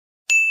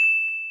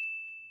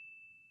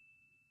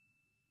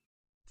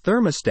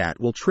Thermostat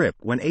will trip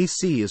when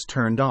AC is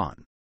turned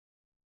on.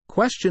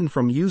 Question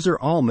from user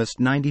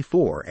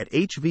Almost94 at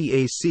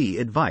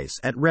hvacadvice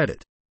at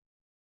Reddit.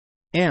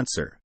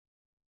 Answer.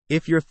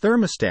 If your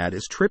thermostat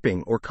is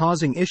tripping or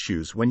causing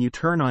issues when you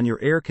turn on your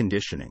air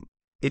conditioning,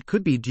 it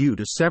could be due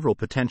to several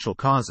potential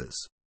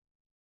causes.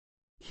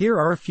 Here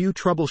are a few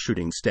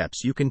troubleshooting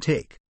steps you can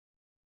take.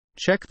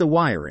 Check the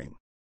wiring.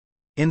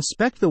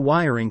 Inspect the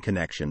wiring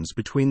connections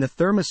between the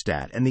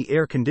thermostat and the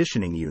air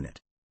conditioning unit.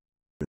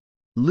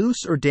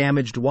 Loose or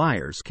damaged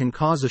wires can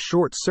cause a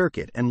short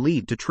circuit and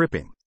lead to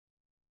tripping.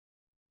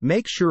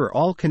 Make sure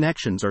all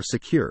connections are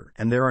secure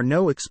and there are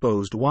no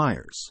exposed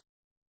wires.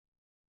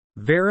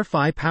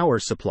 Verify power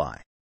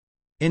supply.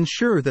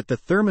 Ensure that the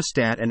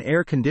thermostat and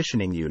air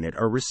conditioning unit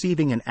are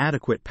receiving an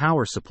adequate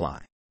power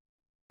supply.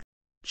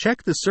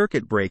 Check the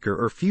circuit breaker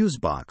or fuse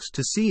box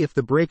to see if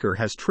the breaker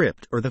has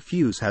tripped or the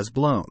fuse has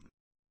blown.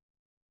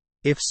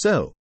 If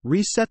so,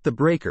 reset the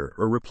breaker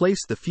or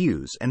replace the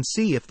fuse and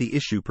see if the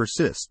issue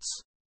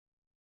persists.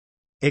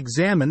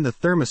 Examine the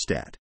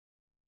thermostat.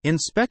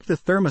 Inspect the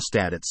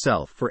thermostat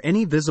itself for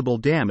any visible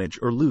damage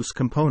or loose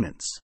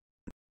components.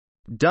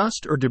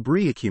 Dust or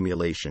debris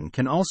accumulation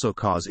can also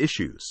cause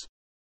issues.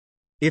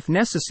 If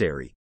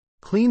necessary,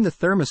 clean the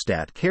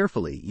thermostat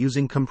carefully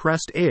using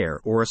compressed air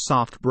or a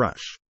soft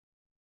brush.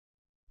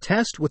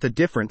 Test with a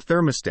different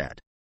thermostat.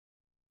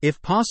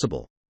 If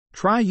possible,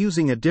 try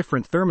using a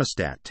different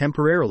thermostat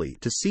temporarily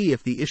to see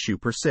if the issue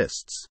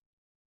persists.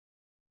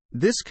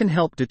 This can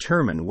help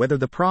determine whether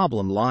the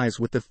problem lies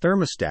with the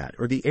thermostat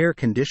or the air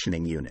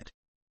conditioning unit.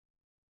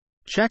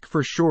 Check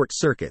for short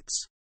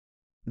circuits.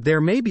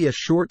 There may be a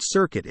short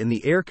circuit in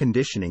the air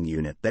conditioning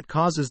unit that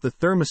causes the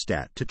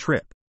thermostat to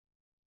trip.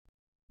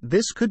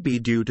 This could be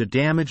due to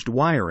damaged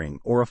wiring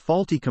or a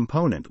faulty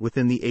component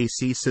within the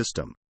AC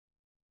system.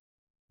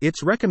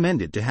 It's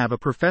recommended to have a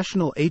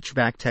professional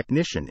HVAC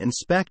technician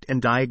inspect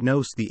and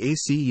diagnose the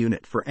AC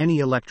unit for any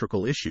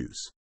electrical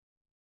issues.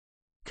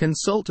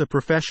 Consult a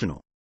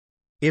professional.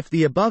 If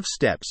the above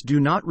steps do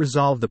not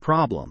resolve the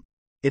problem,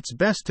 it's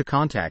best to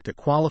contact a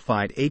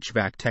qualified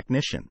HVAC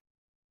technician.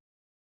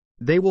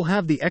 They will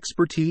have the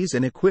expertise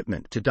and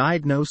equipment to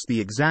diagnose the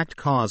exact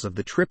cause of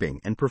the tripping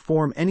and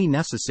perform any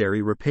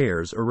necessary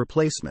repairs or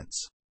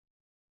replacements.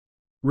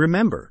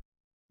 Remember,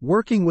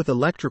 working with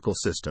electrical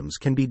systems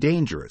can be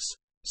dangerous,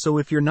 so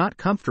if you're not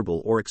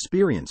comfortable or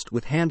experienced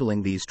with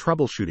handling these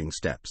troubleshooting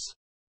steps,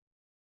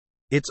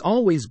 it's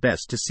always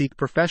best to seek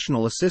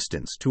professional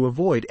assistance to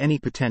avoid any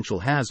potential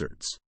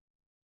hazards.